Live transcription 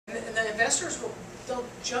investors they'll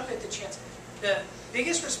jump at the chance. The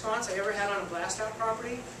biggest response I ever had on a blast out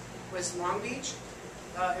property was Long Beach.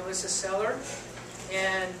 It was a seller,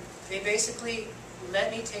 and they basically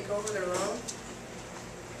let me take over their loan.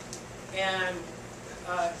 And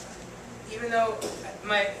even though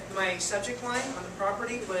my subject line on the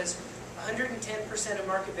property was 110% of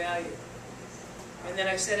market value, and then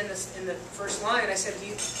I said in the first line, I said,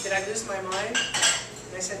 did I lose my mind?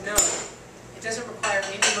 And I said, no. It doesn't require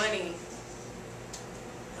any money.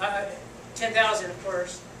 10,000, of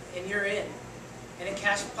course, and you're in. And in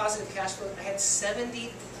positive cash flow, I had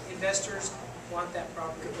 70 investors want that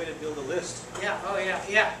property. Good way to build a list. Yeah. Oh yeah.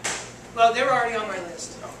 Yeah. Well, they were already on my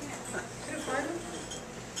list. Could I find them?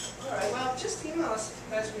 All right. Well, just email us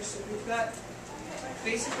as we said. We've got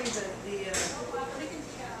basically the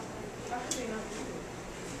how could they not do it?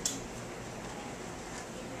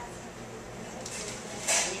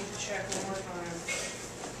 I need to check one more time.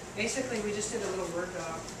 Basically, we just did a little Word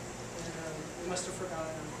doc, and we must have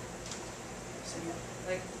forgotten them. So,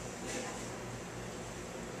 like,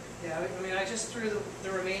 yeah, I mean, I just threw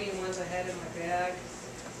the remaining ones I had in my bag.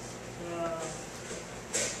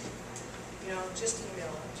 You know, just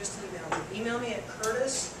email them. Just email me. Email me at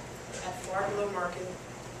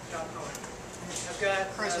curtis@farbelowmarket.com. I've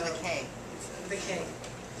got Curtis with a K. The K.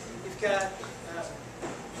 You've got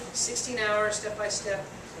 16-hour step-by-step.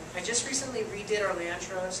 I just recently redid our land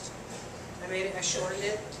trust. I shortened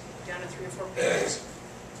it down to 3 or 4 pages,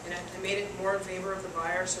 and I made it more in favor of the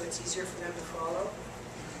buyer, so it's easier for them to follow.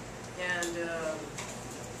 And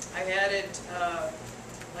I added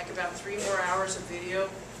like about 3 more hours of video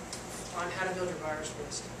on how to build your buyer's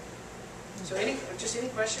list. So just any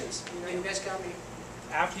questions? You know, you guys got me.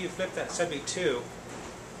 After you flip that subject to,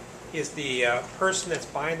 is the person that's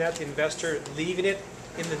buying that, the investor, leaving it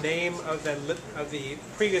in the name of the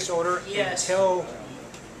previous owner? Yes. Until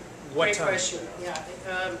what Great time? question. Yeah.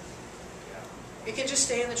 It can just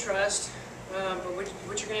stay in the trust, but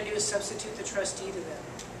what you're going to do is substitute the trustee to them.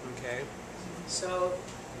 Okay. So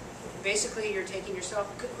basically, you're taking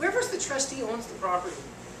yourself. Whoever's the trustee owns the property.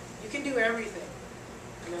 You can do everything.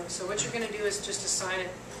 You know. So what you're going to do is just assign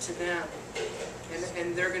it to them,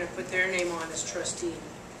 and they're going to put their name on as trustee.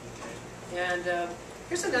 And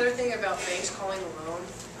here's another thing about banks calling a loan.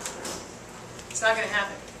 It's not going to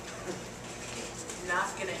happen.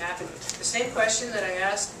 Not going to happen. The same question that I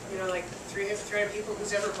asked, you know, like 300 people,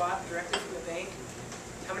 who's ever bought directly from the bank?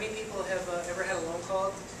 How many people have ever had a loan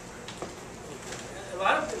called? A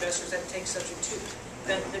lot of investors that take subject to.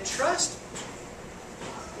 The trust,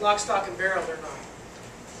 lock, stock, and barrel, they're not.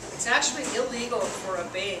 It's actually illegal for a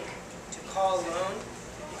bank to call a loan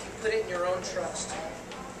if you put it in your own trust.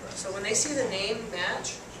 So when they see the name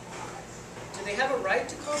match, do they have a right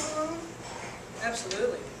to call the loan?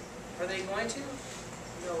 Absolutely. Are they going to?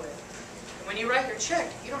 No way. And when you write your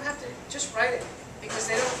check, you don't have to just write it, because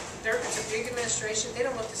it's a big administration. They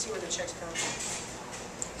don't look to see where the check's coming from.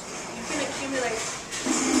 You can accumulate.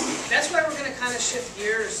 That's why we're going to kind of shift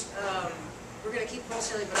gears. We're going to keep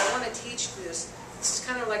wholesaling, but I want to teach this. This is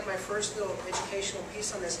kind of like my first little educational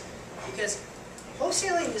piece on this, because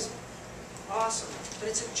wholesaling is awesome, but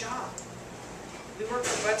it's a job. We work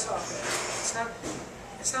our butts off it.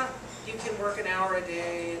 It's not. You can work an hour a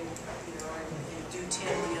day and do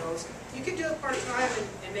 10 deals. You can do it part time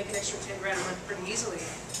and make an extra 10 grand a month pretty easily.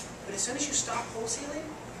 But as soon as you stop wholesaling,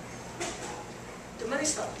 the money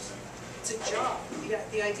stops. It's a job.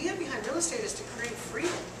 The idea behind real estate is to create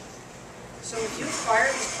freedom. So if you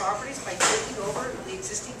acquire these properties by taking over the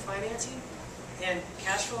existing financing and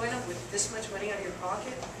cash flowing them with this much money out of your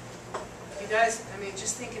pocket, you guys, I mean,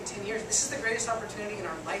 just think in 10 years, this is the greatest opportunity in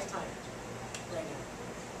our lifetime right now.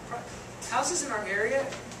 Houses in our area,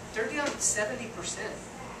 they're down 70%.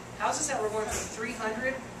 Houses that were going for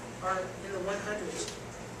 300 are in the 100s.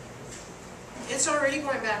 It's already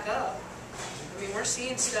going back up. I mean, we're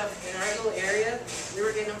seeing stuff in our little area. We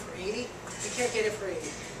were getting them for 80. We can't get it for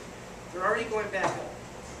 80. They're already going back up.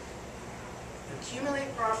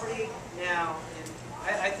 Accumulate property now, and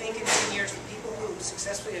I think in 10 years, the people who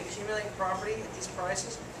successfully accumulate property at these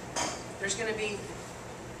prices, there's going to be a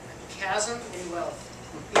chasm in wealth.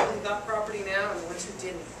 People who got property now and the ones who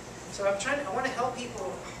didn't. So I want to help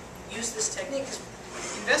people use this technique, because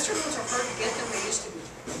investor loans are hard to get than they used to be.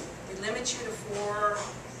 They limit you to 4.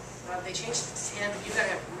 They changed it to 10. But you've got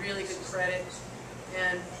to have really good credit.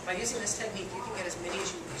 And by using this technique, you can get as many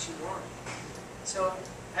as you want. So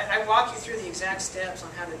I walk you through the exact steps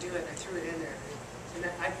on how to do it, and I threw it in there. And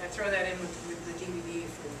I throw that in with the DVD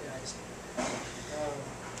for you guys.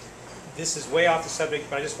 This is way off the subject,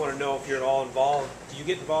 but I just want to know if you're at all involved. Do you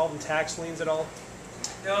get involved in tax liens at all?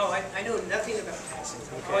 No, I know nothing about taxes.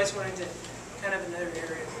 I Okay. always wanted to, kind of another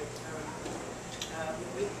area, but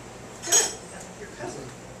your cousin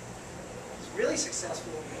is really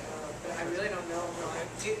successful, but I really don't know.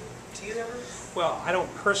 Do you ever? Well, I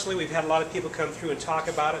don't personally. We've had a lot of people come through and talk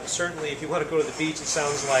about it. And certainly, if you want to go to the beach, it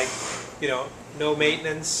sounds like, no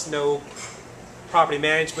maintenance, no property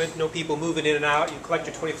management, no people moving in and out. You collect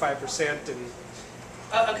your 25%, and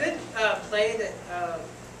A good play that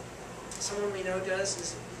someone we know does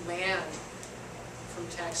is land from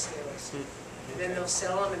tax sales. And then they'll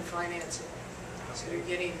sell them and finance it. So you're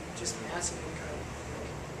getting just massive income.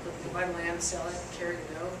 You buy land, sell it, carry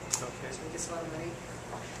the note. okay. So he gets a lot of money.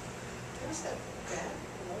 What's that bad?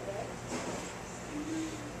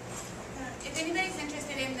 If anybody's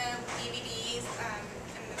interested in the DVDs and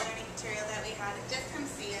the learning material that we have, just come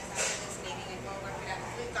see us after this meeting and we'll work it out.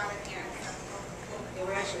 We've got it here. So Yeah,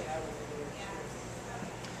 we actually have it.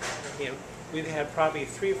 yeah. We've had probably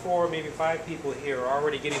 3, 4, maybe 5 people here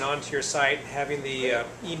already getting onto your site, having the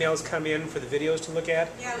emails come in for the videos to look at.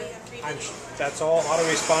 Yeah, we have 3 videos. That's all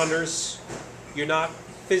autoresponders. You're not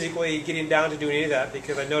physically getting down to doing any of that,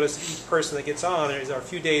 because I noticed that each person that gets on is a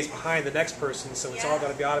few days behind the next person, so it's all got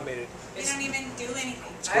to be automated. We don't even do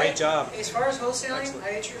anything. It's a great job. As far as wholesaling, Excellent. I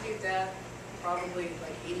attribute that probably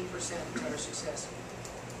like 80% to our success.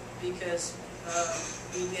 Because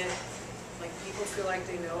we get, like, people feel like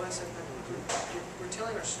they know us, and we're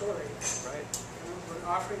telling our story. Right. We're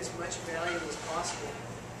offering as much value as possible.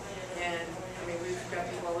 And, I mean, we've got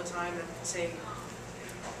people all the time that say,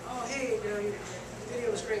 oh, hey, your video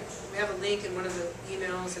was great. We have a link in one of the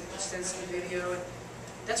emails that sends the video. And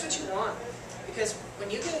that's what you want. Because when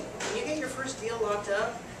you get your first deal locked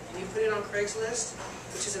up and you put it on Craigslist,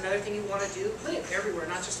 which is another thing you want to do, put it everywhere,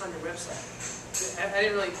 not just on your website. I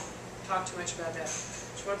didn't really talk too much about that.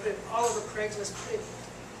 But you want to put it all over Craigslist, put it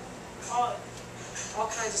all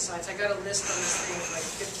kinds of sites. I got a list on this thing of like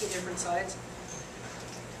 15 different sites.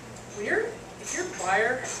 If your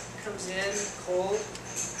buyer comes in cold,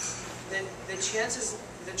 then the chances,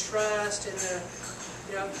 the trust, and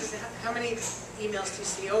because how many emails do you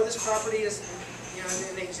see? Oh, this property is,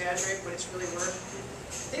 and they exaggerate what it's really worth.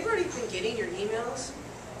 They've already been getting your emails.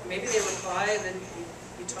 Maybe they reply, and then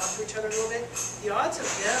you talk to each other a little bit. The odds of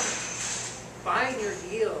them buying your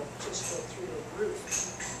deal just go through the roof.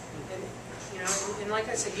 And like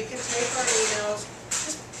I said, you can take our emails,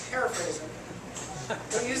 just paraphrase them.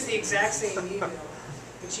 Don't use the exact same email,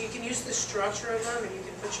 but you can use the structure of them, and you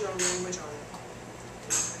can put your own language on it.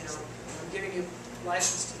 I'm giving you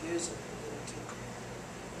license to use it,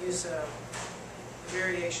 to use a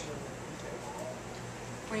variation of it.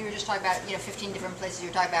 When you were just talking about, 15 different places, you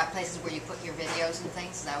were talking about places where you put your videos and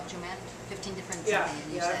things. Is that what you meant? 15 different Yeah,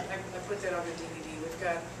 something you yeah. said. I put that on the DVD. We've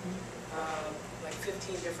got like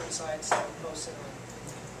 15 different sites that we post it on,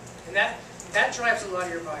 and that drives a lot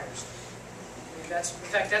of your buyers. I mean, in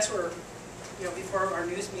fact, that's where, before our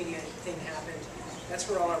news media thing happened, that's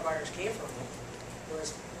where all our buyers came from.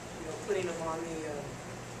 Was putting them on the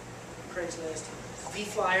Craigslist,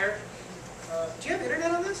 V-Flyer. Do you have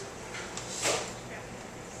internet on this?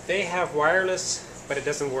 They have wireless, but it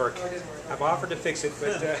doesn't work. Oh, it doesn't work. I've offered to fix it,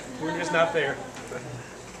 but we're just not there.